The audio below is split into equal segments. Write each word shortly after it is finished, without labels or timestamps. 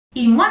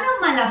In one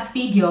of my last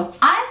videos,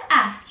 I've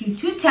asked you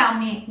to tell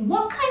me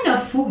what kind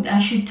of food I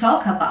should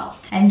talk about.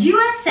 And you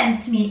have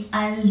sent me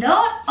a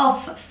lot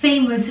of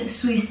famous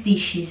Swiss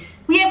dishes.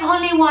 We have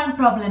only one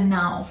problem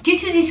now. Due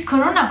to this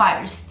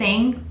coronavirus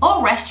thing,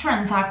 all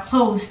restaurants are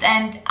closed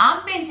and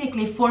I'm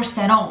basically forced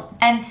at home.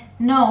 And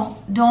no,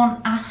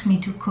 don't ask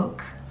me to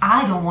cook.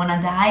 I don't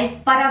wanna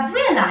die. But I've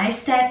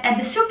realized that at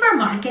the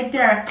supermarket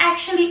there are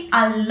actually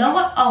a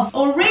lot of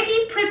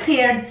already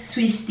prepared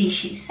Swiss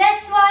dishes.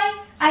 That's why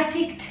I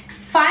picked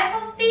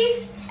 5 of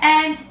these,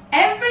 and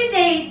every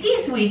day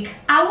this week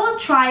I will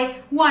try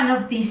one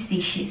of these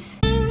dishes.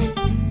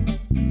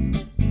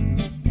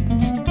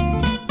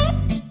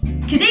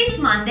 Today is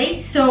Monday,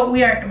 so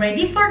we are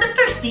ready for the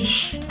first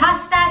dish.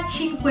 Pasta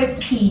Cinque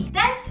P.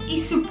 That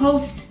is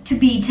supposed to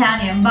be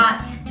Italian,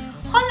 but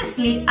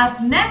honestly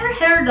I've never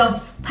heard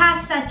of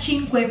pasta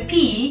Cinque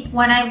P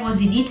when I was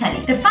in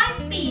Italy. The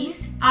 5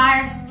 P's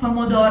are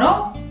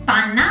pomodoro,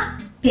 panna,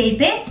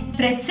 pepe,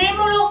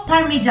 prezzemolo,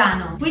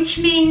 parmigiano, which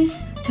means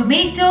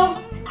tomato,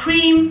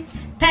 cream,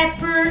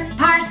 pepper,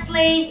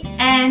 parsley,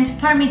 and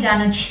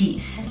parmigiano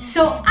cheese.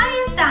 So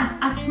I have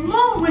done a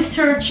small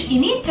research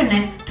in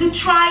internet to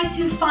try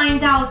to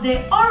find out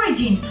the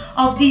origin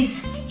of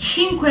this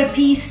Cinque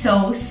P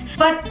sauce,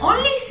 but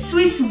only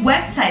Swiss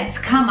websites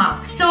come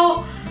up.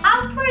 So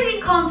I'm pretty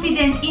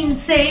confident in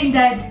saying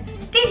that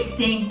this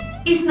thing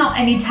is not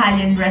an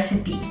Italian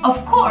recipe.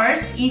 Of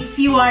course, if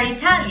you are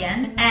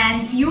Italian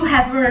and you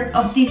have heard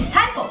of this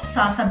type of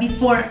salsa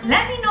before,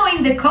 let me know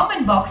in the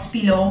comment box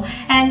below.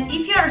 And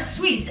if you are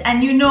Swiss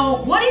and you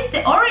know what is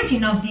the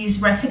origin of this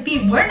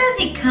recipe, where does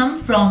it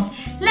come from,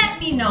 let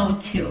me know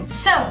too.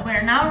 So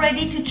we're now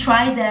ready to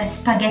try the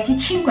spaghetti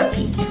Cinque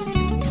P.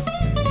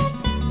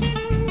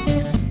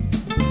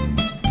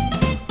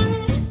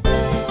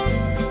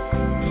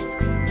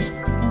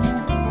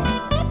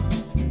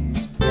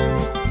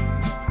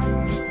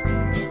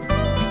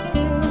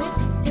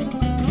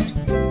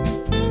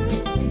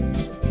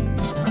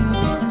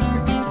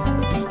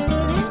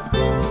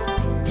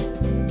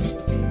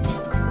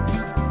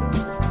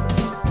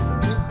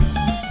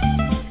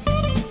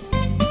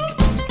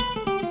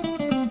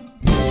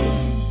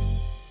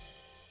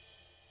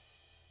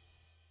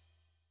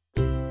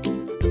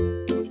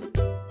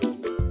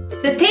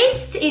 The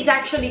taste is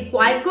actually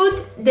quite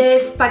good. The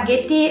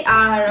spaghetti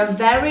are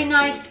very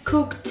nice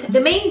cooked. The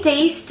main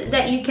taste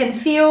that you can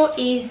feel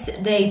is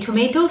the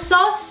tomato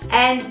sauce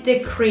and the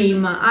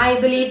cream. I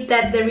believe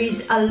that there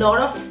is a lot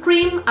of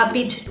cream, a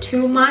bit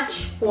too much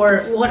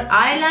for what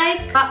I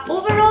like. But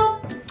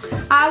overall,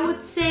 I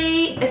would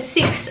say a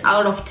 6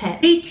 out of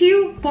 10. Day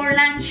 2 for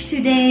lunch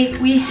today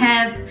we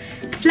have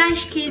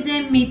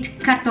Fleischkäse mit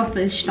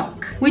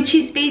Kartoffelstock, which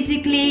is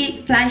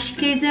basically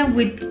Fleischkäse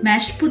with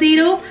mashed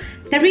potato.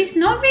 There is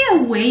not really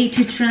a way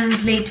to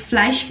translate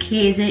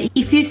Fleischkäse.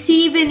 If you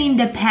see even in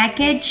the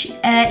package,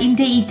 in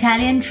the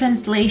Italian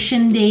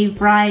translation they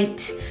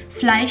write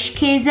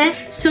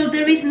Fleischkäse, so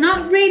there is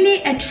not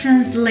really a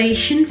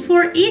translation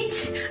for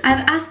it.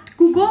 I've asked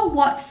Google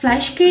what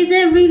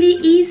Fleischkäse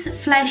really is.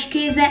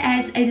 Fleischkäse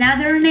has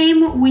another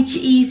name which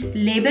is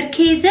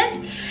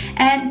Leberkäse,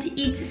 and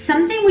it's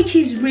something which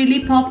is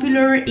really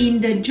popular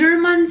in the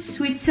German,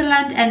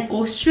 Switzerland and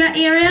Austria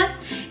area.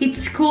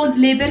 It's called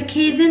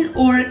Leberkäse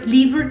or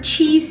liver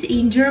cheese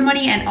in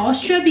Germany and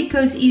Austria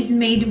because it's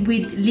made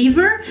with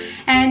liver,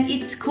 and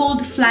it's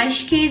called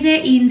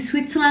Fleischkäse in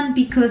Switzerland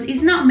because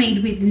it's not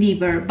made with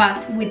liver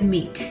but with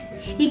meat.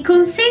 It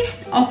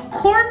consists of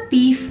corned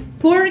beef,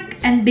 pork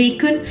and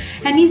bacon,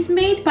 and is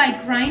made by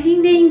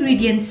grinding the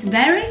ingredients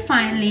very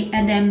finely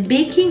and then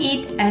baking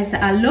it as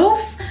a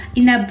loaf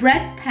in a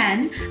bread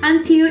pan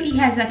until it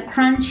has a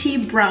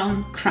crunchy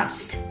brown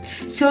crust.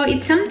 So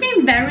it's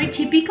something very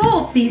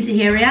typical of this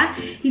area.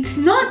 It's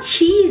not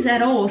cheese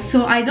at all,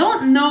 so I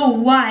don't know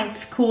why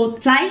it's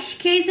called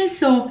Fleischkäse,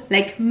 so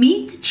like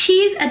meat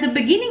cheese. At the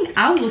beginning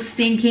I was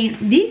thinking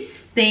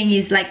this thing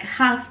is like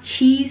half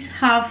cheese,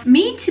 half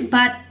meat,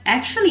 but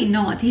actually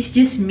not, it's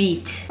just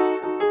meat.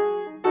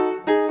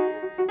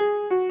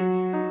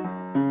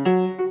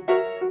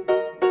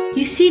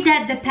 You see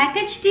that the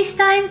package this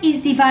time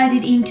is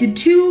divided into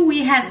 2. We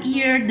have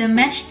here the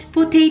mashed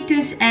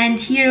potatoes and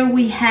here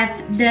we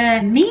have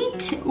the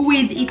meat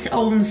with its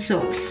own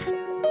sauce.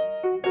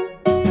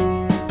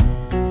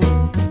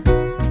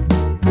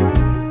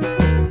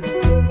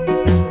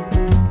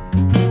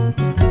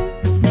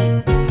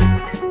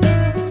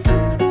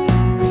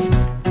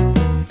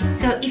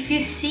 So if you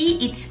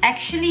see, it's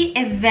actually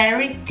a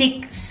very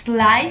thick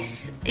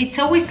slice. It's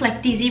always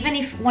like this, even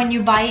if when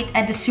you buy it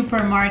at the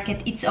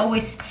supermarket, it's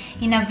always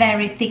in a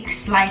very thick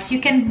slice. You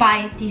can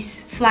buy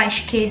this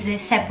Fleischkäse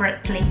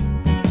separately.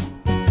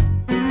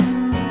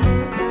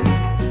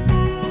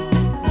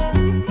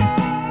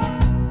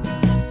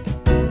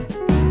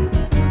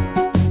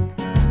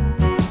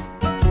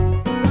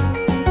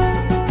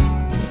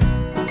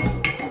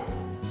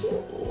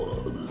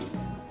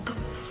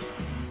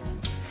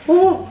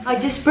 Oh, I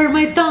just burned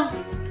my tongue.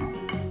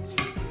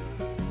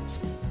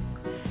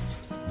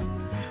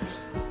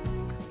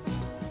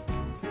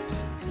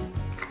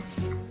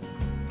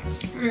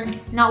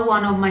 Not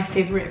one of my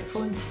favorite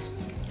foods.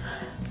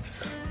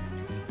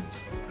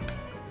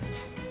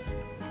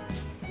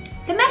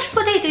 The mashed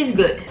potato is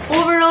good.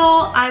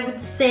 Overall, I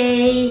would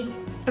say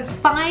a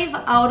 5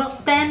 out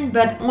of 10,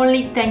 but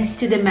only thanks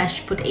to the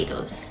mashed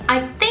potatoes.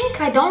 I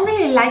think I don't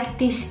really like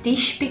this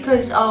dish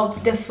because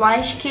of the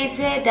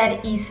Fleischkäse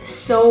that is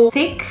so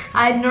thick.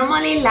 I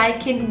normally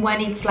like it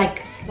when it's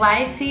like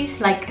slices,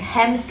 like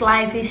ham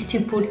slices to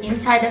put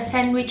inside a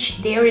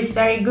sandwich. There is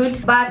very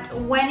good, but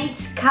when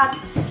it's cut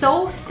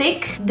so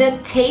thick, the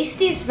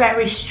taste is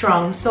very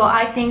strong. So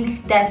I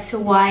think that's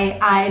why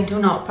I do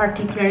not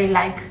particularly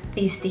like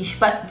this dish,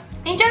 but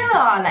in general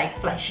I like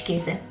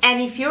Fleischkäse.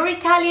 And if you're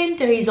Italian,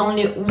 there is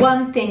only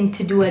one thing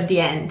to do at the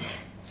end.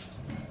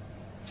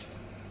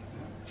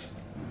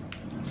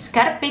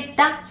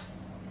 Scarpetta.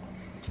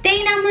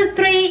 Day number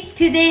 3.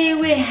 Today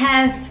we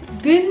have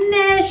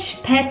Bündner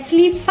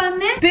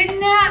Spätzlipfanne.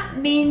 Bündner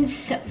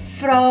means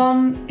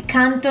from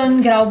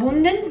Canton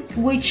Graubünden,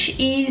 which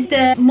is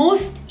the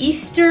most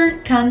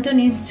eastern canton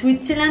in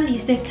Switzerland.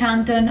 Is the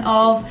canton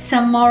of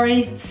St.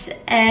 Moritz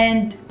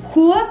and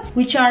Chur,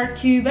 which are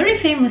two very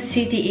famous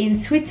cities in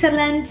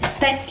Switzerland.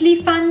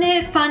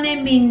 Spätzlipfanne,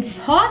 Pfanne means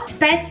hot.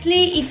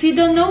 Spätzli, if you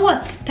don't know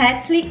what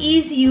Spätzli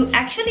is, you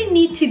actually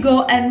need to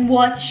go and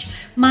watch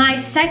my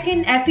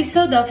second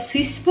episode of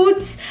Swiss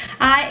Foods.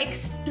 I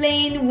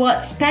explain what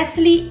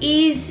Spätzli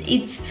is.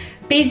 It's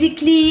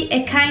basically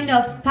a kind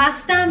of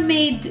pasta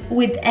made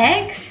with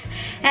eggs,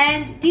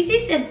 and this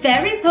is a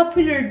very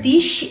popular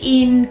dish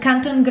in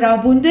Canton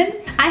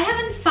Graubünden. I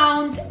haven't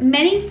found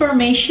many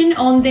information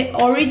on the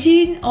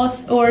origin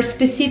or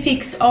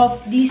specifics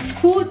of this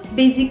food.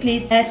 Basically,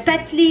 it's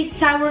Spätzli,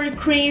 sour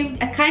cream,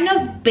 a kind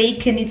of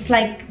bacon. It's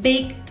like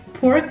baked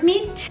pork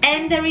meat,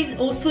 and there is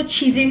also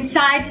cheese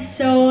inside.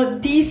 So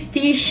this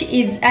dish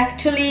is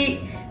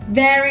actually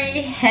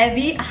very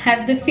heavy. I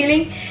have the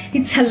feeling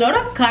it's a lot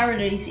of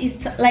calories.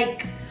 It's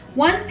like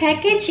one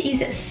package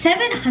is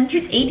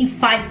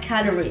 785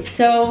 calories.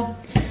 So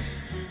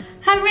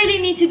I really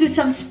need to do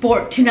some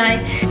sport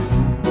tonight.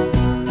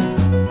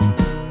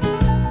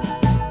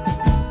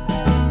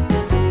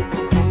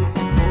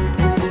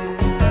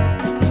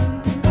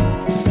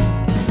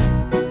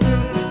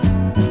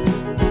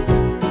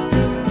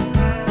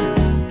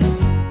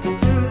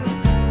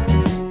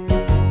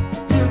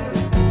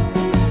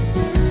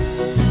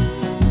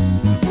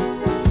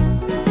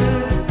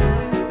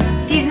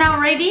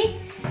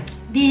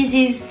 This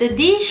is the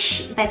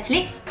dish,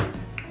 Spätzli.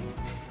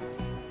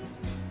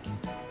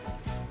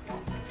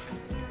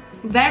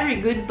 Very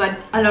good, but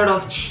a lot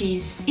of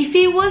cheese. If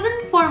it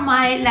wasn't for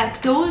my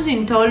lactose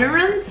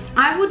intolerance,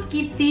 I would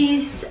give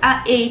this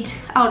a 8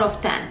 out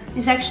of 10.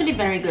 It's actually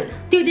very good.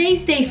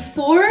 Today's day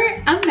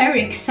 4. I'm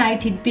very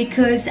excited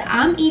because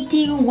I'm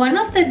eating one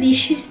of the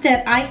dishes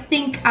that I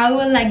think I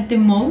will like the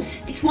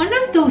most. It's one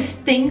of those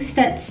things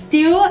that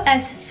still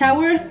has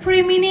sour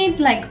cream in it.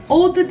 Like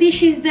all the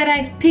dishes that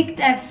I've picked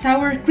have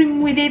sour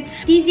cream with it.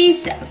 This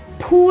is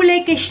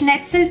Poulet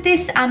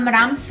Geschnetzeltes am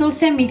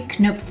Rhamsauce mit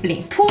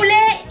Knöpfli.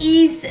 Poulet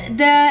is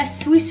the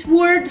Swiss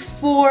word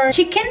for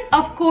chicken.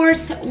 Of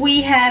course,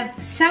 we have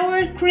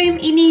sour cream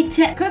in it.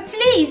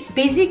 Knöpfli is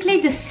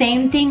basically the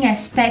same thing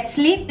as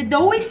Spätzli. The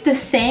dough is the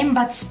same,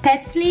 but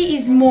Spätzli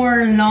is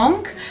more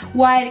long,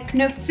 while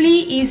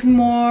Knöpfli is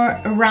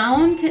more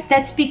round.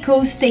 That's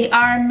because they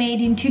are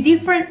made in 2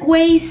 different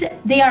ways.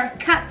 They are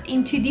cut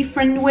into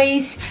different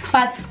ways,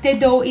 but the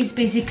dough is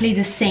basically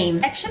the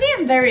same. Actually,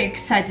 I'm very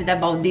excited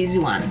about this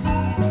one.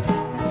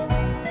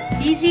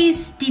 This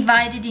is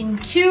divided in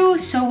 2,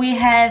 so we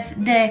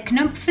have the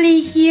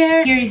Knöpfli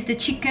here. Here is the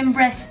chicken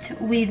breast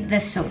with the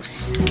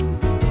sauce.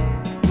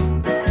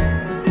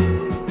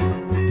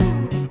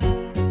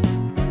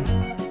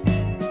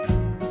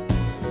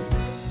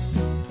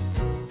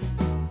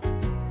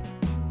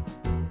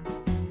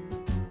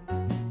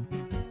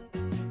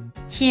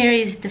 Here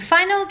is the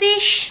final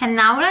dish, and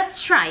now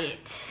let's try it.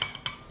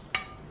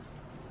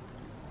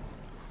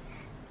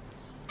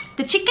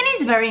 The chicken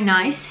is very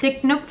nice. The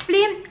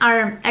Knöpfli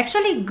are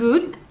actually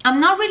good. I'm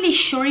not really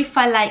sure if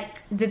I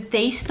like the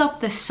taste of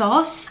the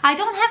sauce. I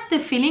don't have the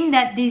feeling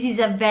that this is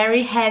a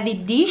very heavy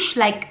dish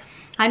like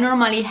I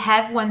normally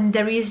have when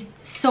there is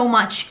so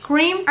much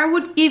cream. I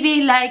would give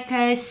it like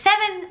a 7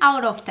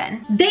 out of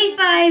 10. Day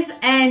 5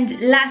 and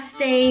last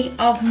day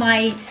of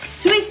my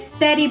Swiss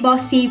very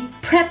bossy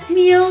prep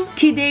meal.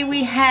 Today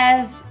we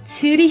have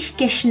Zürich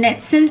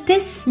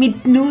Geschnetzeltes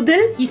mit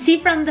Nudeln. You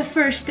see from the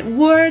first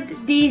word,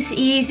 this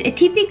is a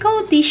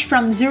typical dish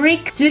from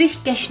Zurich. Zürich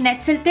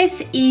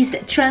Geschnetzeltes is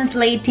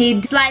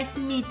translated sliced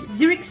meat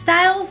Zurich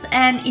styles,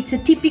 and it's a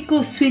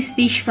typical Swiss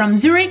dish from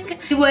Zurich.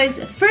 It was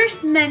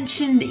first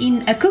mentioned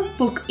in a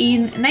cookbook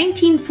in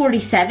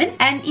 1947,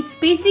 and it's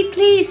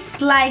basically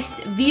sliced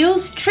veal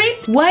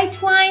strip, white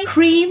wine,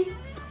 cream.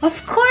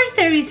 Of course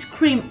there is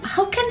cream.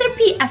 How can there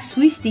be a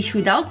Swiss dish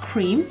without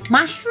cream?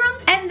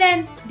 Mushrooms, and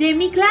then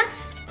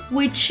demi-glace,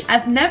 which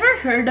I've never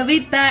heard of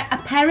it, but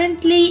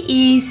apparently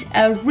is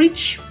a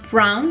rich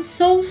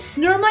Rhamsauce.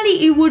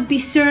 Normally it would be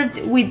served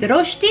with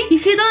rosti.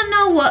 If you don't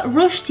know what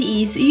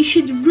rosti is, you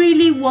should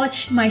really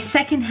watch my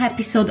second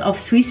episode of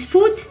Swiss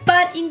food,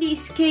 but in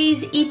this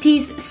case it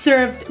is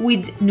served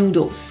with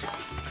noodles.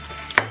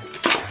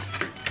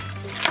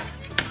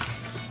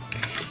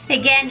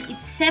 Again,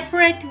 it's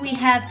separate. We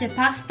have the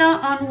pasta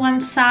on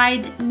one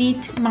side,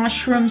 meat,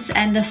 mushrooms,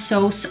 and the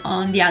sauce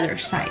on the other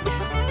side.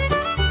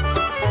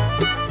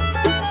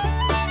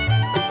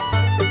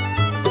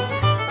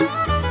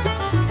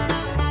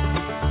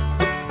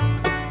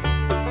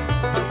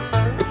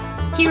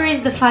 Here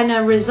is the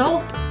final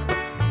result.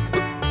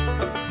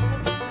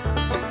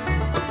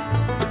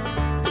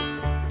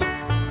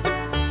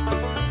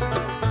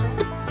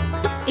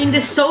 In the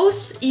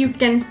sauce, you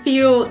can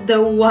feel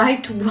the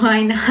white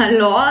wine a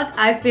lot.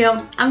 I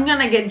feel I'm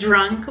gonna get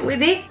drunk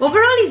with it.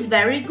 Overall, it's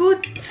very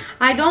good.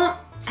 I don't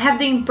have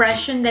the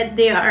impression that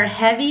they are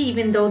heavy,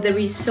 even though there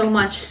is so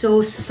much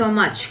sauce, so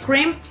much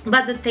cream,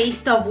 but the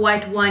taste of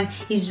white wine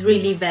is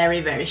really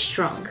very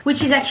strong,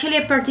 which is actually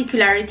a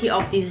particularity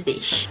of this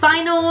dish.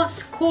 Final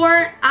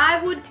score,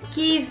 I would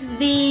give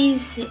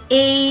these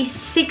a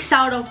 6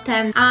 out of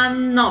 10.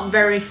 I'm not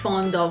very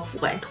fond of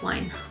white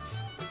wine.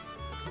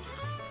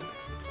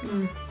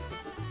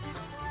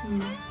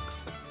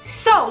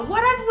 So,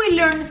 what have we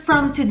learned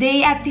from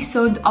today's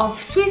episode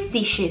of Swiss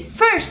dishes?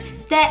 First,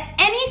 that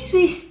any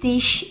Swiss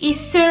dish is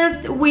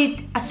served with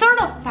a sort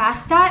of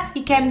pasta.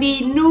 It can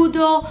be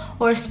noodle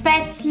or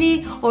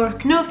spätzli or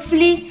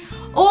knöpfli,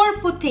 or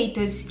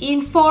potatoes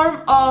in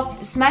form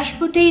of smashed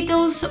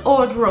potatoes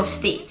or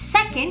rosti.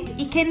 Second,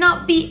 it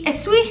cannot be a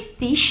Swiss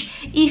dish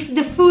if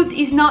the food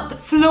is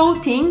not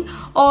floating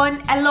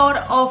on a lot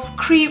of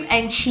cream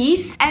and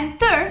cheese. And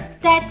third,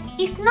 that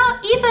if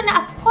not even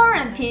a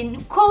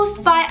quarantine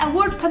caused by a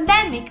world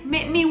pandemic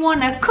made me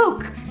wanna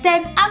cook,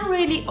 then I'm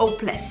really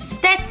hopeless.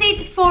 That's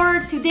it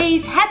for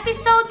today's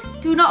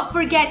episode. Do not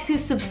forget to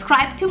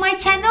subscribe to my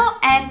channel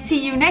and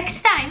see you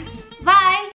next time. Bye!